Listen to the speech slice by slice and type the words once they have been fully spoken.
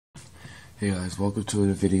Hey guys, welcome to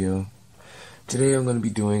the video. Today I'm going to be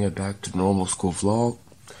doing a back to normal school vlog.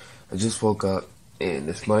 I just woke up and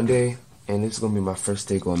it's Monday and it's going to be my first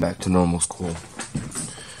day going back to normal school.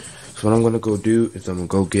 So what I'm going to go do is I'm going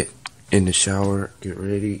to go get in the shower, get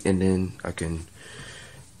ready, and then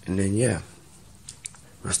yeah.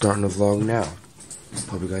 We're starting the vlog now.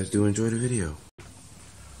 Hope you guys do enjoy the video.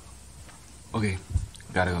 Okay,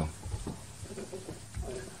 gotta go.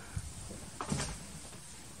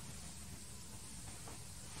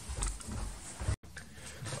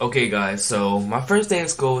 Okay guys, so my first day of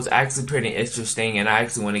school was actually pretty interesting, and I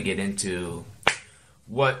actually want to get into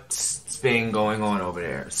what's been going on over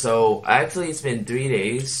there. So actually it's been 3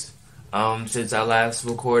 days since I last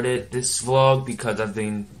recorded this vlog because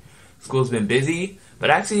school's been busy, but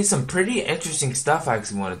actually some pretty interesting stuff I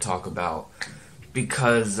actually want to talk about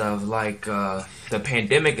because of the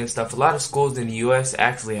pandemic and stuff. A lot of schools in the US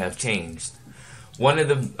actually have changed. One of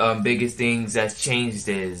the biggest things that's changed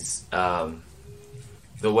is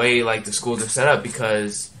the way the schools are set up,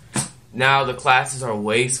 because now the classes are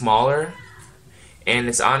way smaller, and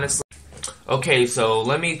it's honestly okay. So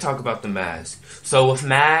let me talk about the mask. So with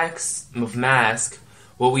mask,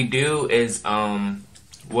 what we do is when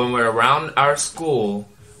we're around our school,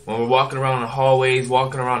 when we're walking around the hallways,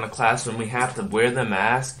 walking around the classroom, we have to wear the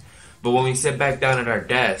mask. But when we sit back down at our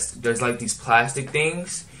desk, there's these plastic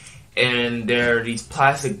things, and they're these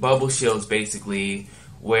plastic bubble shields basically,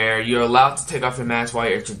 where you're allowed to take off your mask while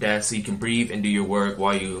you're at your desk so you can breathe and do your work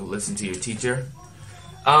while you listen to your teacher.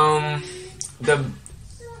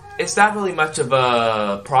 It's not really much of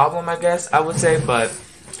a problem, I guess I would say, but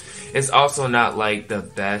it's also not the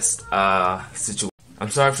best situation.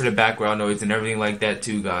 I'm sorry for the background noise and everything like that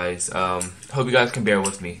too, guys. Hope you guys can bear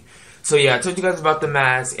with me. So yeah, I told you guys about the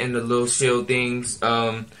mask and the little shield things.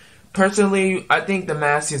 Personally, I think the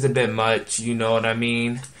mask is a bit much, you know what I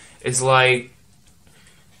mean? It's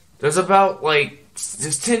there's about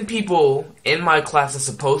there's 10 people in my class that's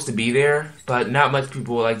supposed to be there, but not much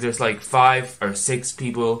people. There's 5 or 6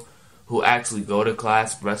 people who actually go to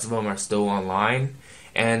class. The rest of them are still online.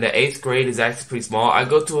 And the 8th grade is actually pretty small. I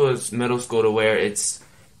go to a middle school to where it's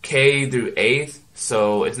K through 8th,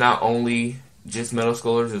 so it's not only just middle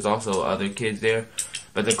schoolers, there's also other kids there.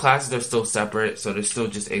 But the classes are still separate, so there's still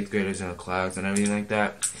just 8th graders in a class and everything like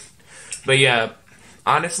that. But yeah,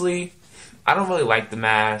 honestly, I don't really like the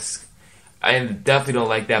mask. I definitely don't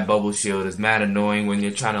like that bubble shield. It's mad annoying when you're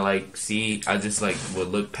trying to see. I just would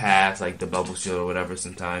look past the bubble shield or whatever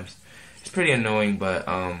sometimes. It's pretty annoying, but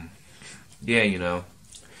yeah, you know.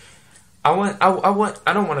 I don't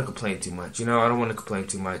want to complain too much, you know. I don't want to complain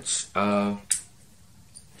too much.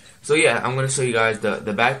 So yeah, I'm gonna show you guys the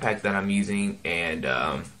backpack that I'm using, and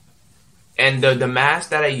the mask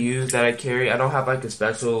that I use, that I carry. I don't have a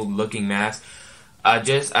special looking mask.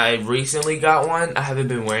 I recently got one. I haven't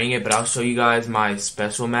been wearing it, but I'll show you guys my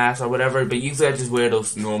special mask or whatever. But usually I just wear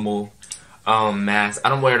those normal masks. I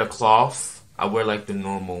don't wear the cloth. I wear the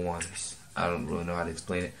normal ones. I don't really know how to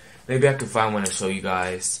explain it. Maybe I can find one to show you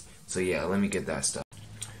guys. So yeah, let me get that stuff.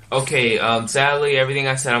 Okay, sadly everything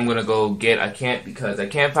I said I'm gonna go get, I can't, because I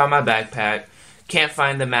can't find my backpack, can't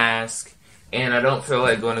find the mask, and I don't feel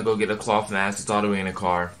like going to go get a cloth mask. It's all the way in the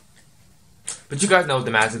car. But you guys know what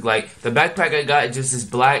the mask is like. The backpack I got is just this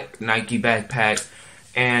black Nike backpack,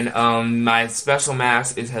 and my special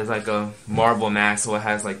mask has a Marvel mask, so it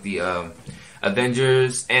has the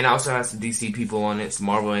Avengers, and also has some DC people on it. It's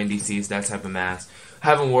Marvel and DC, it's that type of mask.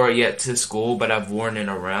 Haven't worn it yet to school, but I've worn it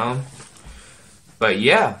around. But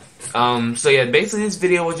yeah, so yeah, basically this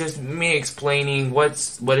video was just me explaining what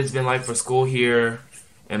it's been like for school here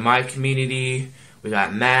in my community. We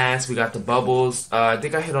got masks, we got the bubbles. I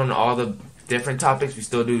think I hit on all the different topics. We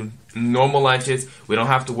still do normal lunches. We don't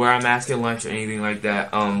have to wear a mask at lunch or anything like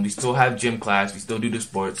that. We still have gym class. We still do the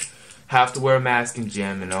sports. Have to wear a mask in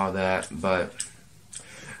gym and all that. But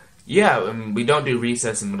yeah, we don't do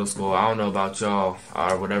recess in middle school. I don't know about y'all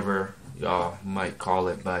or whatever y'all might call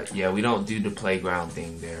it, but yeah, we don't do the playground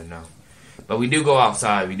thing there, no. But we do go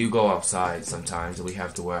outside. We do go outside sometimes, and we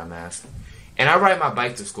have to wear a mask. And I ride my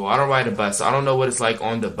bike to school. I don't ride a bus, so I don't know what it's like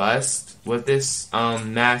on the bus with this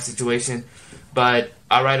mask situation. But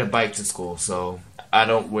I ride a bike to school, so I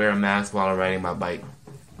don't wear a mask while I'm riding my bike.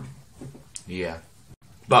 Yeah.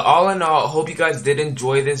 But all in all, I hope you guys did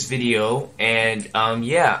enjoy this video, and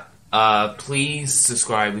yeah, please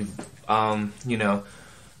subscribe. You know,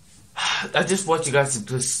 I just want you guys to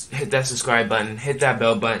just hit that subscribe button, hit that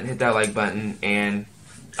bell button, hit that like button, and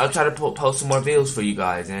I'll try to post some more videos for you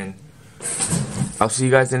guys, and I'll see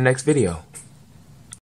you guys in the next video.